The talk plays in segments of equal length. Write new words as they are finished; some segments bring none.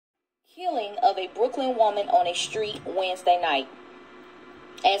Killing of a Brooklyn woman on a street Wednesday night.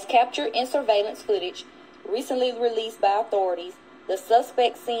 As captured in surveillance footage recently released by authorities, the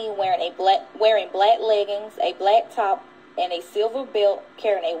suspect seen wearing black leggings, a black top, and a silver belt,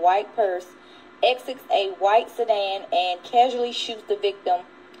 carrying a white purse, exits a white sedan and casually shoots the victim.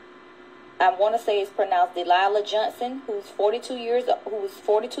 I want to say it's pronounced Dalia Johnson, who's 42 years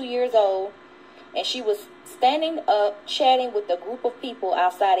old, and she was standing up chatting with a group of people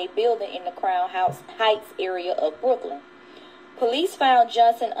outside a building in the Crown Heights area of Brooklyn. Police found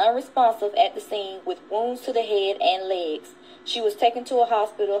Johnson unresponsive at the scene with wounds to the head and legs. She was taken to a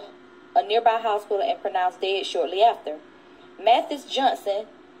nearby hospital, and pronounced dead shortly after. Mathis Johnson,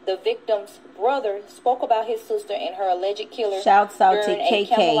 the victim's brother, spoke about his sister and her alleged killer Shouts out during to a KK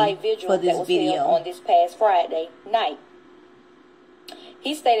candlelight vigil for this that was video held on this past Friday night.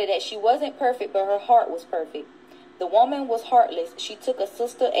 He stated that she wasn't perfect, but her heart was perfect. The woman was heartless. She took a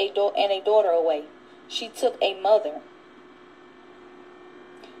sister and a daughter away. She took a mother.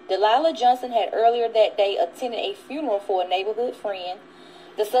 Dalia Johnson had earlier that day attended a funeral for a neighborhood friend.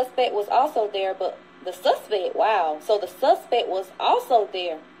 The suspect was also there, the suspect was also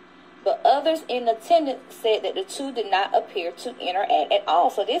there. But others in attendance said that the two did not appear to interact at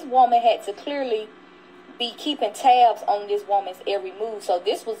all. So this woman had to clearly be keeping tabs on this woman's every move. So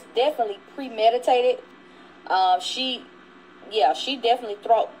this was definitely premeditated. She definitely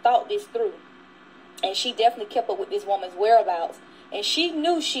thought this through. And she definitely kept up with this woman's whereabouts. And she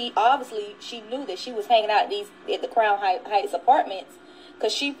knew that she was hanging out at the Crown Heights apartments,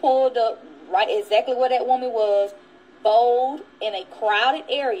 because she pulled up right exactly where that woman was, bowled in a crowded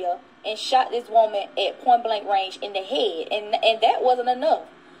area, and shot this woman at point blank range in the head. And that wasn't enough.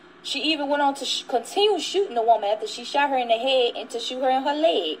 She even went on to continue shooting the woman after she shot her in the head and to shoot her in her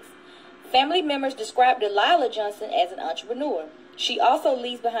legs. Family members described Dalia Johnson as an entrepreneur. She also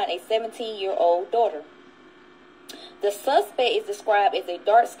leaves behind a 17-year-old daughter. The suspect is described as a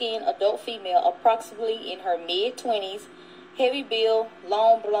dark-skinned adult female, approximately in her mid-20s, heavy build,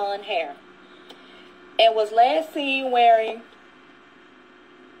 long blonde hair, and was last seen wearing,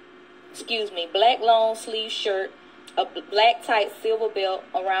 black long sleeve shirt, a black tight silver belt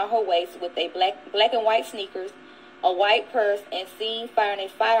around her waist with a black and white sneakers, a white purse, and seen firing a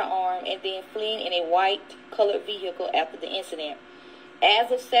firearm and then fleeing in a white colored vehicle after the incident.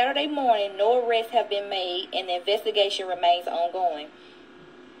 As of Saturday morning, no arrests have been made and the investigation remains ongoing.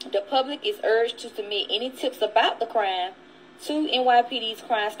 The public is urged to submit any tips about the crime to NYPD's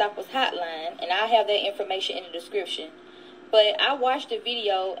Crime Stoppers hotline, and I'll have that information in the description. But I watched the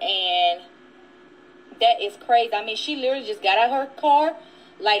video, and that is crazy. I mean, she literally just got out of her car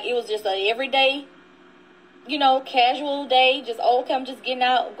like it was just an everyday, casual day. Just, okay, I'm just getting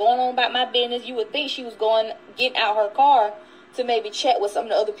out, going on about my business. You would think she was getting out her car to maybe chat with some of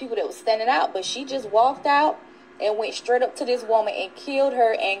the other people that was standing out, but she just walked out and went straight up to this woman and killed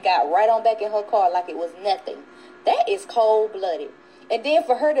her and got right on back in her car like it was nothing. That is cold-blooded. And then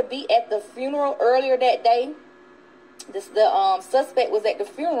for her to be at the funeral earlier that day, the suspect was at the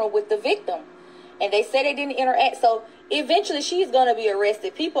funeral with the victim, and they said they didn't interact. So eventually she's going to be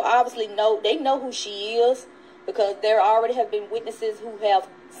arrested. People obviously know who she is, because there already have been witnesses who have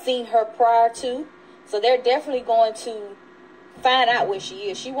seen her prior to. So they're definitely going to find out where she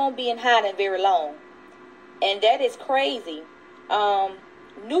is. She won't be in hiding very long. And that is crazy.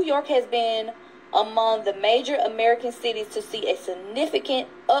 New York has been among the major American cities to see a significant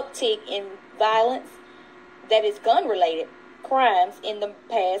uptick in violence that is gun-related crimes in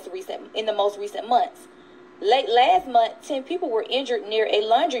the most recent months. Late last month, 10 people were injured near a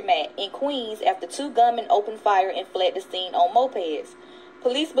laundromat in Queens after 2 gunmen opened fire and fled the scene on mopeds.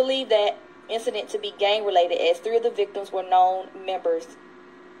 Police believe that incident to be gang-related, as 3 of the victims were known members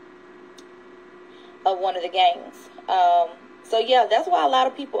of one of the gangs. So yeah, that's why a lot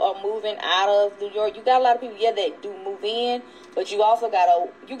of people are moving out of New York. You got a lot of people, that do move in, but you also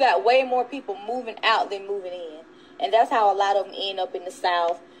got way more people moving out than moving in. And that's how a lot of them end up in the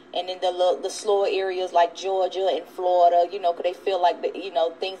South and in the slower areas like Georgia and Florida, because they feel like,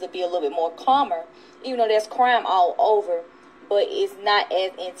 things will be a little bit more calmer, even though there's crime all over, but it's not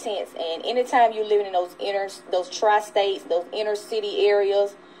as intense. And anytime you're living in those tri-states, those inner city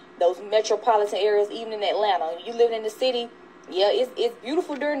areas, those metropolitan areas, even in Atlanta, you living in the city, it's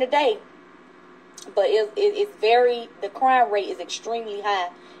beautiful during the day, but the crime rate is extremely high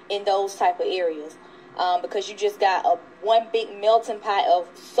in those type of areas, because you just got one big melting pot of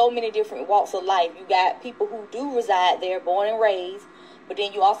so many different walks of life. You got people who do reside there, born and raised, But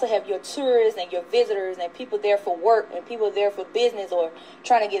then you also have your tourists and your visitors and people there for work and people there for business or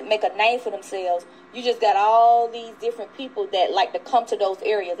trying to make a name for themselves. You just got all these different people that like to come to those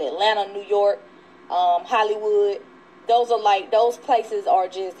areas. Atlanta, New York, Hollywood. Those places are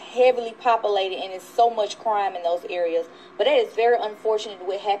just heavily populated, and there's so much crime in those areas. But that is very unfortunate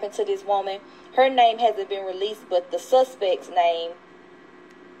what happened to this woman. Her name hasn't been released, but the suspect's name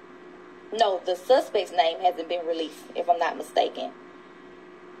hasn't been released, if I'm not mistaken.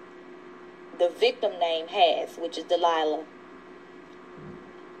 The victim name has, which is Dalia.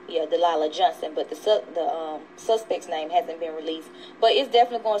 Yeah, Dalia Johnson, but the suspect's name hasn't been released. But it's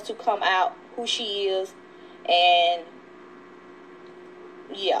definitely going to come out who she is, and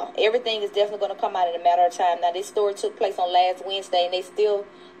yeah, everything is definitely going to come out in a matter of time. Now, this story took place on last Wednesday, and they still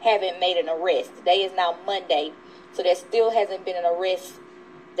haven't made an arrest. Today is now Monday, so there still hasn't been an arrest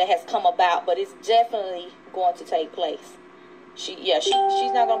that has come about, but it's definitely going to take place. She's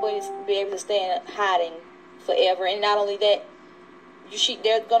not going to be able to stay in hiding forever. And not only that,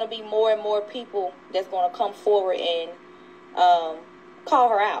 there's going to be more and more people that's going to come forward and call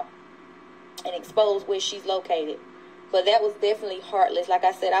her out and expose where she's located. But that was definitely heartless. Like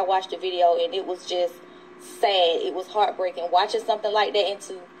I said, I watched the video and it was just sad. It was heartbreaking. Watching something like that and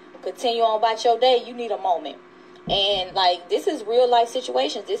to continue on about your day, you need a moment. And like, this is real life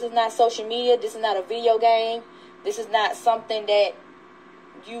situations. This is not social media. This is not a video game. This is not something that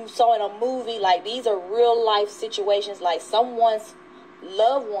you saw in a movie. Like, these are real life situations. Like, someone's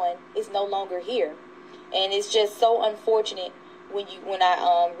loved one is no longer here. And it's just so unfortunate when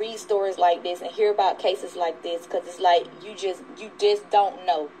I read stories like this and hear about cases like this, because it's like you just don't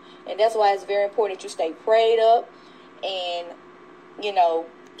know. And that's why it's very important that you stay prayed up and, you know,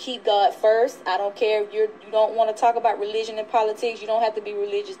 keep God first. I don't care if you don't want to talk about religion and politics. You don't have to be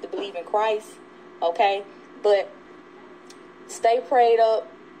religious to believe in Christ, okay? But stay prayed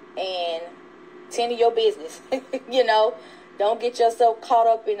up and tend to your business. You know, don't get yourself caught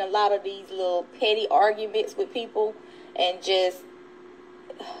up in a lot of these little petty arguments with people. And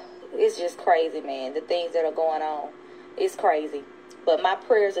it's just crazy, man. The things that are going on, it's crazy. But my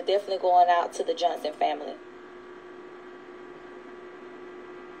prayers are definitely going out to the Johnson family.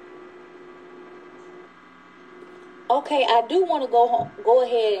 Okay, I do want to go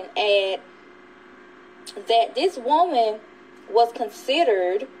ahead and add that this woman was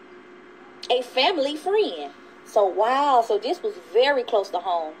considered a family friend. So, wow. So, this was very close to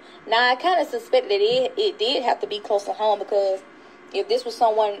home. Now, I kind of suspect that it did have to be close to home, because if this was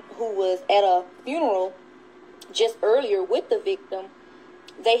someone who was at a funeral just earlier with the victim,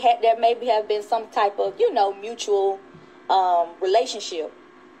 there maybe have been some type of, mutual relationship.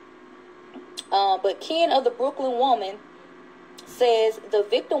 But Ken of the Brooklyn woman says the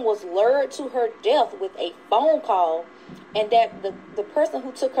victim was lured to her death with a phone call, and that the person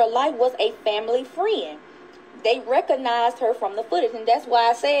who took her life was a family friend. They recognized her from the footage, and that's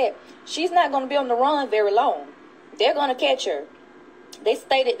why I said she's not going to be on the run very long. They're going to catch her. They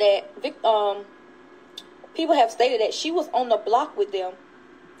stated that people have stated that she was on the block with them.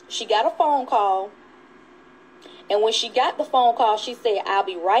 She got a phone call, and when she got the phone call, she said, "I'll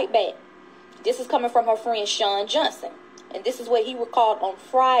be right back." This is coming from her friend Sean Johnson, and this is what he recalled on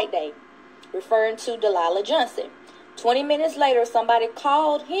Friday, referring to Dalia Johnson. 20 minutes later, somebody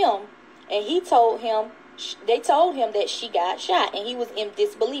called him, and they told him that she got shot, and he was in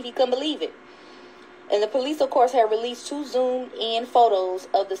disbelief. He couldn't believe it. And the police, of course, had released 2 zoomed-in photos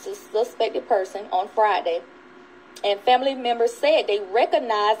of the suspected person on Friday. And family members said they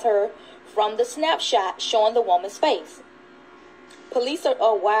recognized her from the snapshot showing the woman's face. Police are,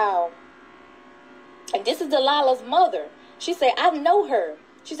 oh, wow. And this is Dalia's mother. She said, "I know her."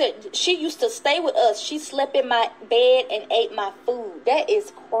 She said, "She used to stay with us. She slept in my bed and ate my food." That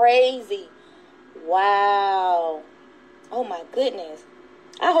is crazy. Wow. Oh, my goodness.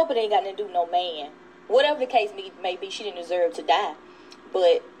 I hope it ain't got nothing to do with no man. Whatever the case may be, she didn't deserve to die.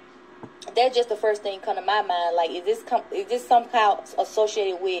 But that's just the first thing come to my mind. Like, is this somehow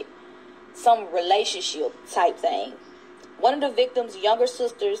associated with some relationship type thing? One of the victim's younger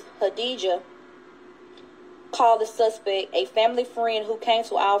sisters, Hadija, called the suspect a family friend who came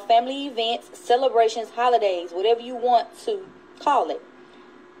to our family events, celebrations, holidays, whatever you want to call it.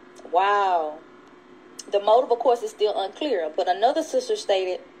 Wow. The motive, of course, is still unclear. But another sister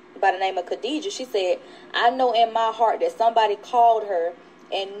stated, by the name of Khadijah, she said, "I know in my heart that somebody called her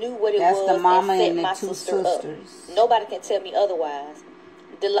and knew what it was and set my sister up. Nobody can tell me otherwise."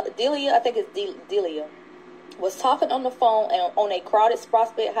 Dalia, I think it's Dalia, was talking on the phone and on a crowded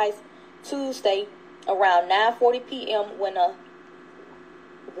Prospect Heights Tuesday around 9:40 p.m. when a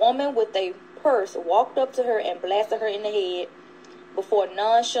woman with a purse walked up to her and blasted her in the head. before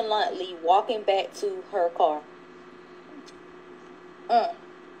nonchalantly walking back to her car.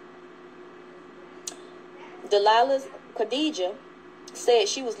 Delilah's Khadijah said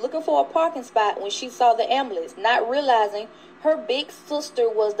she was looking for a parking spot when she saw the ambulance, not realizing her big sister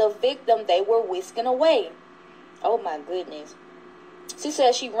was the victim they were whisking away. Oh my goodness. She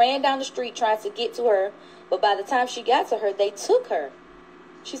said she ran down the street trying to get to her, but by the time she got to her, they took her.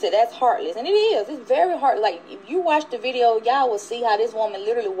 She said that's heartless. And it is. It's very hard. Like, if you watch the video, y'all will see how this woman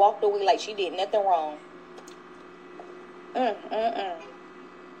literally walked away like she did nothing wrong.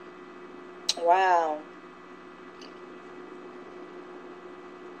 Wow.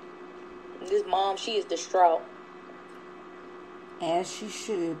 This mom, she is distraught. As she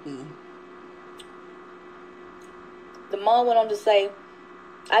should be. The mom went on to say,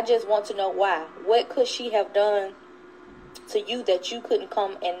 I just want to know why. What could she have done to you that you couldn't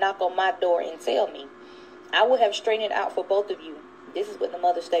come and knock on my door and tell me? I would have straightened it out for both of you. This is what the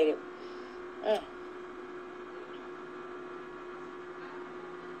mother stated.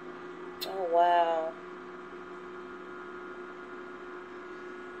 Oh, wow.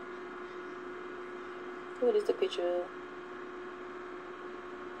 What is the picture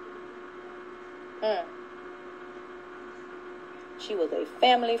of? She was a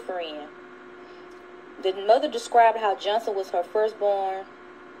family friend. The mother described how Johnson was her firstborn,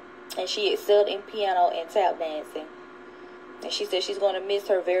 and she excelled in piano and tap dancing. And she said she's going to miss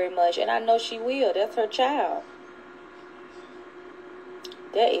her very much, and I know she will. That's her child.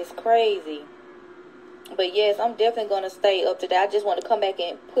 That is crazy. But yes, I'm definitely going to stay up to that. I just want to come back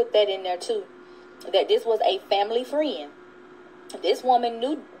and put that in there too. That this was a family friend. This woman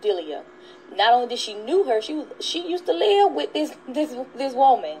knew Dalia. Not only did she knew her, she used to live with this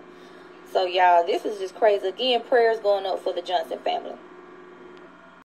woman. So y'all, this is just crazy. Again, prayers going up for the Johnson family.